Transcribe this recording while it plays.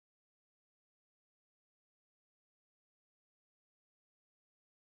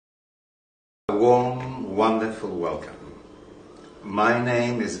warm, wonderful welcome. My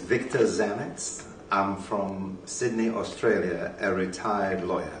name is Victor Zametz. I'm from Sydney, Australia, a retired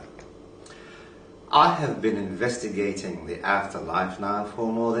lawyer. I have been investigating the afterlife now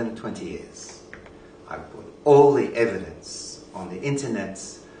for more than 20 years. I've put all the evidence on the internet,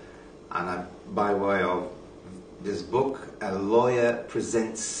 and by way of this book, a lawyer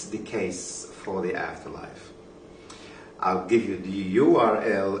presents the case for the afterlife. I'll give you the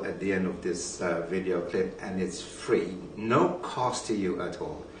URL at the end of this video clip, and it's free, no cost to you at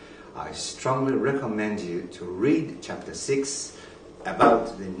all. I strongly recommend you to read chapter 6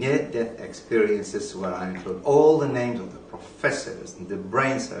 about the near-death experiences, where I include all the names of the professors and the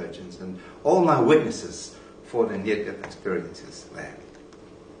brain surgeons and all my witnesses for the near-death experiences there.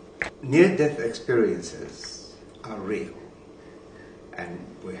 Near-death experiences are real, and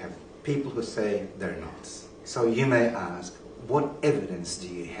we have people who say they're not. So you may ask, what evidence do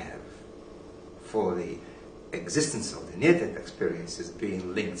you have for the existence of the near-death experiences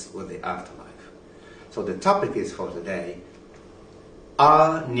being linked with the afterlife? So the topic is for today,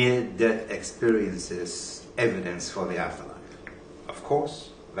 are near-death experiences evidence for the afterlife? Of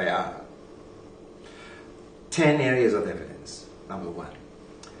course, they are. 10 areas of evidence. Number 1.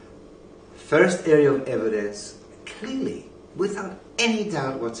 First area of evidence, clearly, without any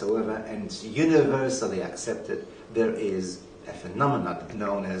doubt whatsoever, and it's universally accepted, there is a phenomenon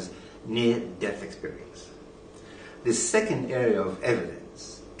known as near-death experience. The second area of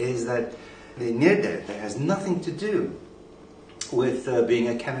evidence is that the near-death has nothing to do with being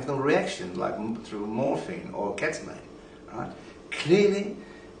a chemical reaction, like through morphine or ketamine. Right? Clearly,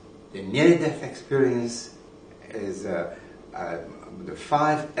 the near-death experience is the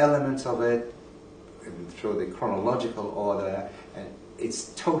 5 elements of it, through the chronological order, and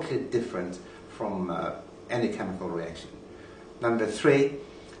it's totally different from any chemical reaction. Number 3,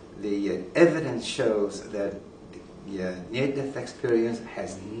 the evidence shows that the near-death experience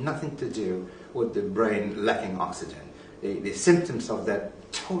has nothing to do with the brain lacking oxygen. The symptoms of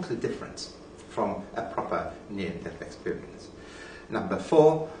that totally different from a proper near-death experience. Number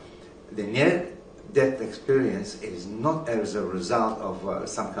 4, the near-death experience is not as a result of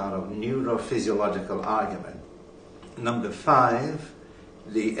some kind of neurophysiological argument. Number 5,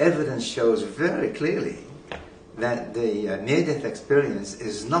 the evidence shows very clearly that the near-death experience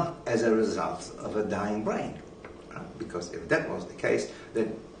is not as a result of a dying brain. Because if that was the case,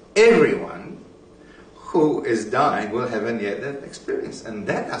 then everyone who is dying will have a near-death experience. And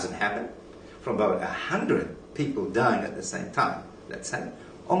that doesn't happen. From about 100 people dying at the same time, let's say,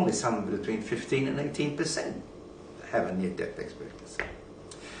 only somewhere between 15 and 18% have a near-death experience.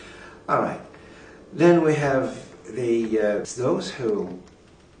 All right. Then we have those who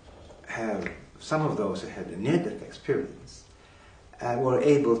have, some of those who had a near-death experience were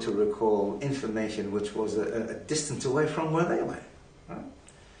able to recall information which was a distance away from where they were. Right?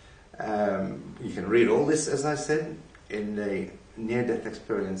 You can read all this, as I said, in the near-death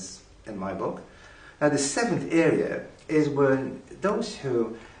experience in my book. Now, the 7th area is when those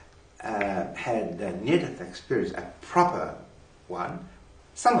who had a near-death experience, a proper one,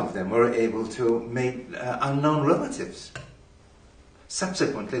 some of them were able to meet unknown relatives.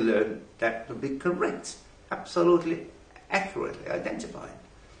 Subsequently learned that to be correct, absolutely accurately identified.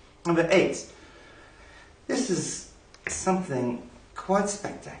 Number 8, this is something quite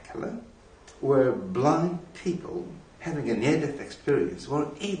spectacular, where blind people having a near-death experience were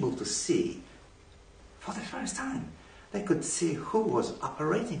able to see for the first time. They could see who was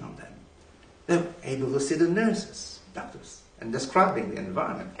operating on them. They were able to see the nurses, doctors, and describing the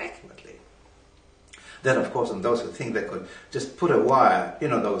environment accurately. Then, of course, on those who think they could just put a wire,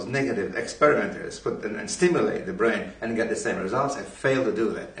 those negative experimenters, and stimulate the brain and get the same results, have failed to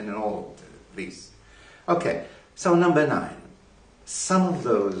do that in all these. Okay, so number 9. Some of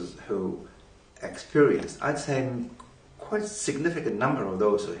those who experienced, I'd say quite a significant number of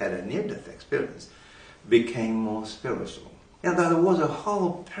those who had a near-death experience, became more spiritual. There was a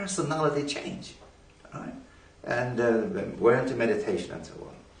whole personality change, right? And went into meditation and so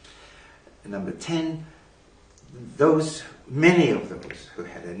on. And number 10, many of those who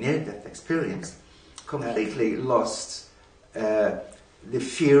had a near-death experience completely lost the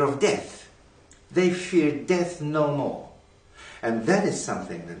fear of death. They fear death no more. And that is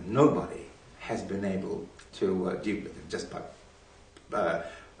something that nobody has been able to deal with, just by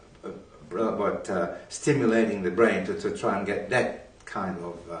stimulating the brain to try and get that kind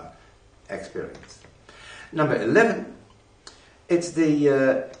of experience. Number 11, it's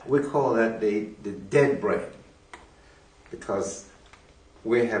we call that the dead brain, because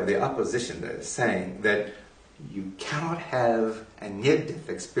we have the opposition that is saying that You cannot have a near-death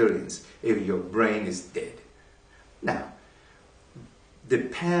experience if your brain is dead. Now, the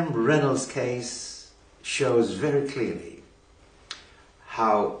Pam Reynolds case shows very clearly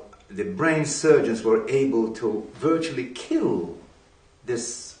how the brain surgeons were able to virtually kill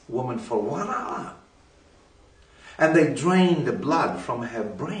this woman for 1 hour. And they drained the blood from her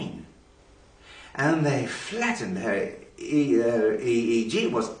brain. And they flattened her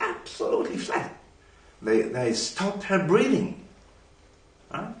EEG was absolutely flat. They stopped her breathing.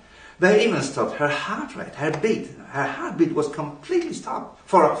 Right? They even stopped her heart rate, her beat. Her heartbeat was completely stopped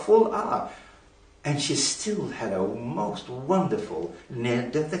for a full hour. And she still had a most wonderful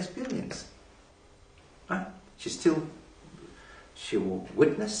near-death experience. Right? She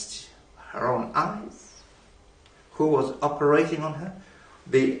witnessed her own eyes. Who was operating on her?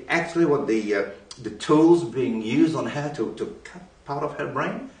 The tools being used on her to cut part of her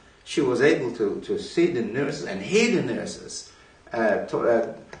brain. She was able to see the nurses and hear the nurses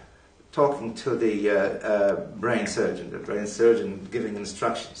talking to the brain surgeon giving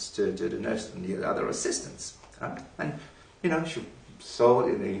instructions to the nurse and the other assistants. And, she saw,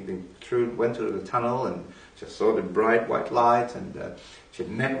 went through the tunnel and she saw the bright white light and she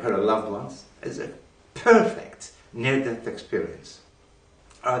met her loved ones. It's a perfect near-death experience,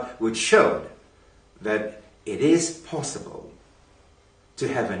 which showed that it is possible to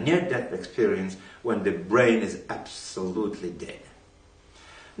have a near-death experience when the brain is absolutely dead.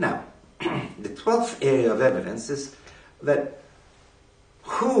 Now, the 12th area of evidence is that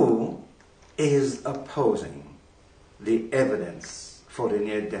who is opposing the evidence for the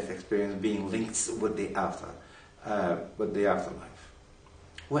near-death experience being linked with the afterlife?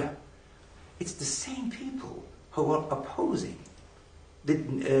 Well, it's the same people who are opposing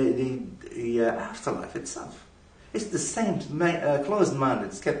the afterlife itself. It's the same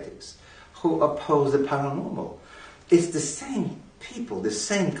closed-minded skeptics who oppose the paranormal. It's the same people, the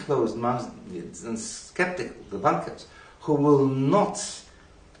same closed-minded and skeptical debunkers who will not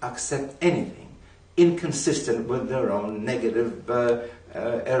accept anything inconsistent with their own negative,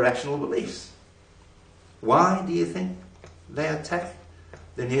 irrational beliefs. Why do you think they attack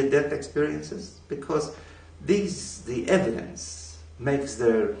the near-death experiences? Because the evidence makes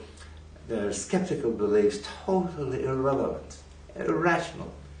their skeptical beliefs totally irrelevant,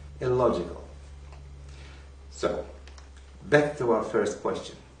 irrational, illogical. So, back to our first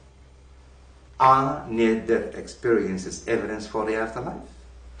question. Are near-death experiences evidence for the afterlife?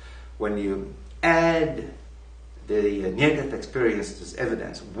 When you add the near-death experiences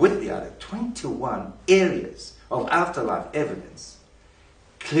evidence with the other 21 areas of afterlife evidence,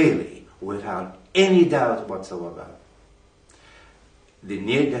 clearly, without any doubt whatsoever, the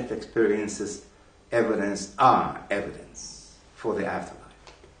near-death experiences evidence are evidence for the afterlife.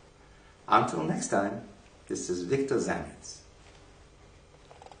 Until next time, this is Victor Zamitz.